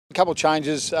couple of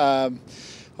changes.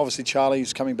 Obviously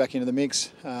Charlie's coming back into the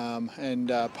mix, and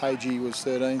Paigey was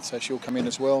 13th, so she'll come in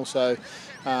as well. So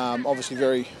obviously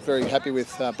very, very happy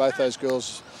with both those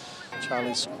girls.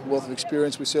 Charlie's wealth of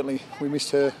experience. We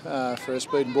missed her for her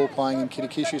speed and ball playing in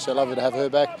Kitakishu, so lovely to have her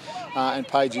back. And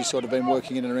Paigey's sort of been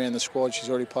working in and around the squad.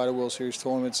 She's already played a World Series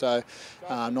tournament, so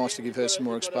nice to give her some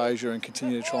more exposure and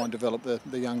continue to try and develop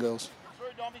the young girls.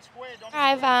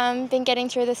 I've been getting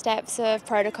through the steps of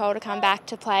protocol to come back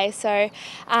to play, so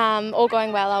all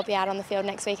going well, I'll be out on the field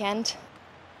next weekend.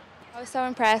 I was so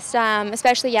impressed,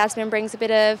 especially Yasmin brings a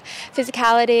bit of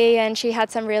physicality and she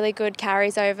had some really good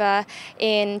carries over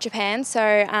in Japan, so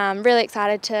really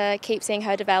excited to keep seeing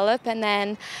her develop. And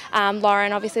then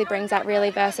Lauren obviously brings that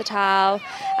really versatile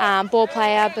ball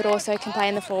player, but also can play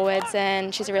in the forwards,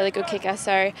 and she's a really good kicker.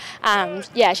 So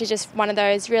yeah, she's just one of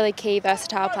those really key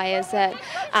versatile players that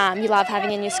you love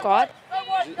having in your squad.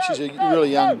 She's a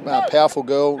really young, powerful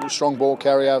girl, strong ball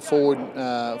carrier,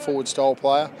 forward style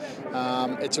player.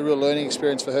 It's a real learning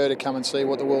experience for her to come and see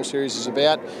what the World Series is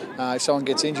about. If someone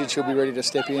gets injured, she'll be ready to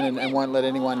step in and won't let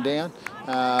anyone down.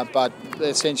 But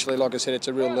essentially, like I said, it's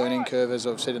a real learning curve. As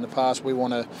I've said in the past, we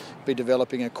want to be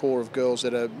developing a core of girls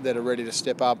that are ready to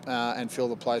step up and fill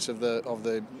the place of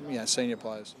the senior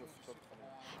players.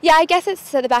 Yeah, I guess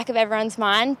it's at the back of everyone's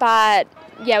mind, but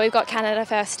yeah, we've got Canada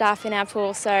first up in our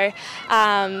pool, so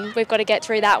we've got to get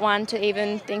through that one to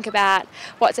even think about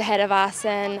what's ahead of us.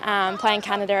 And playing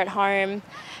Canada at home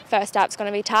first up's going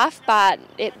to be tough, but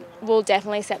it will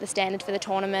definitely set the standard for the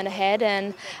tournament ahead,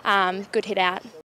 and good hit out.